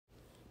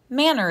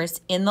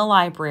Manners in the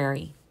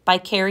Library by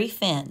Carrie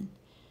Finn.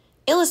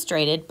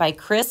 Illustrated by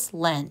Chris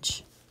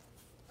Lynch.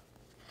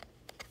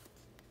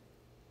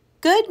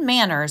 Good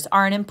manners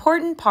are an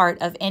important part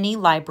of any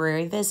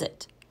library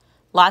visit.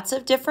 Lots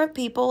of different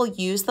people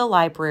use the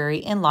library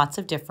in lots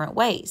of different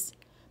ways.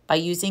 By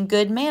using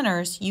good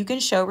manners, you can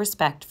show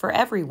respect for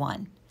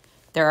everyone.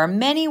 There are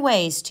many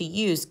ways to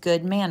use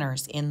good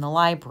manners in the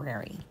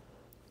library.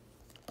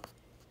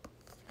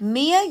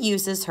 Mia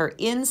uses her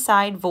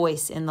inside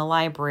voice in the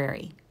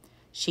library.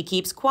 She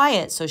keeps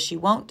quiet so she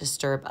won't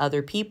disturb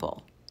other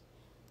people.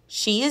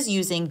 She is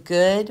using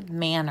good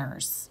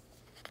manners.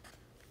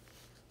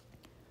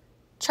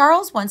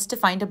 Charles wants to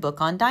find a book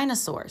on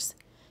dinosaurs.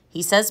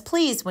 He says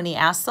please when he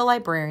asks the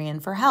librarian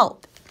for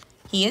help.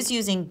 He is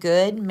using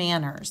good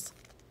manners.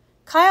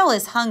 Kyle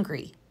is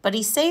hungry, but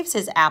he saves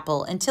his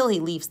apple until he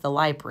leaves the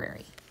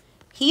library.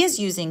 He is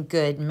using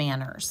good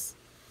manners.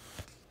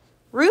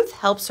 Ruth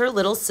helps her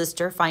little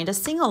sister find a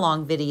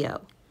sing-along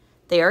video.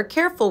 They are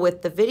careful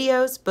with the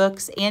videos,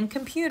 books, and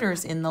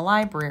computers in the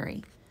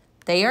library.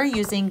 They are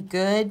using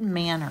good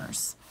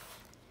manners.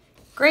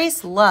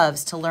 Grace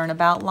loves to learn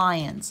about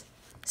lions.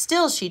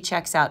 Still, she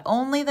checks out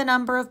only the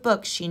number of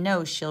books she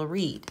knows she'll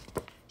read.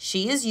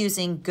 She is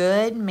using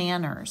good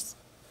manners.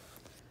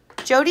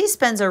 Jody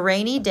spends a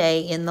rainy day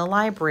in the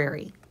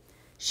library.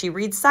 She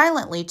reads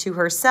silently to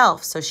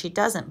herself so she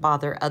doesn't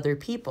bother other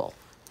people.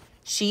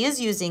 She is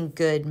using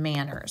good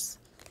manners.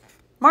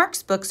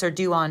 Mark's books are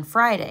due on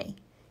Friday.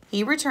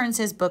 He returns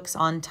his books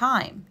on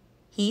time.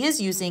 He is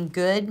using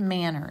good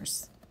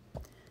manners.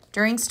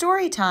 During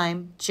story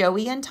time,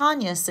 Joey and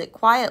Tanya sit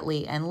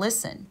quietly and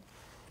listen.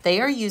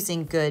 They are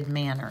using good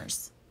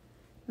manners.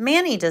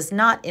 Manny does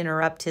not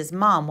interrupt his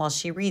mom while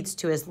she reads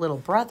to his little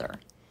brother.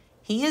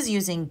 He is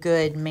using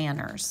good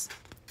manners.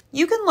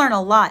 You can learn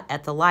a lot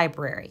at the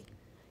library.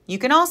 You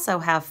can also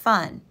have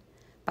fun.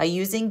 By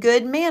using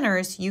good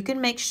manners, you can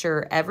make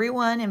sure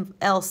everyone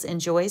else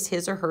enjoys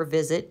his or her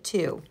visit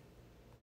too.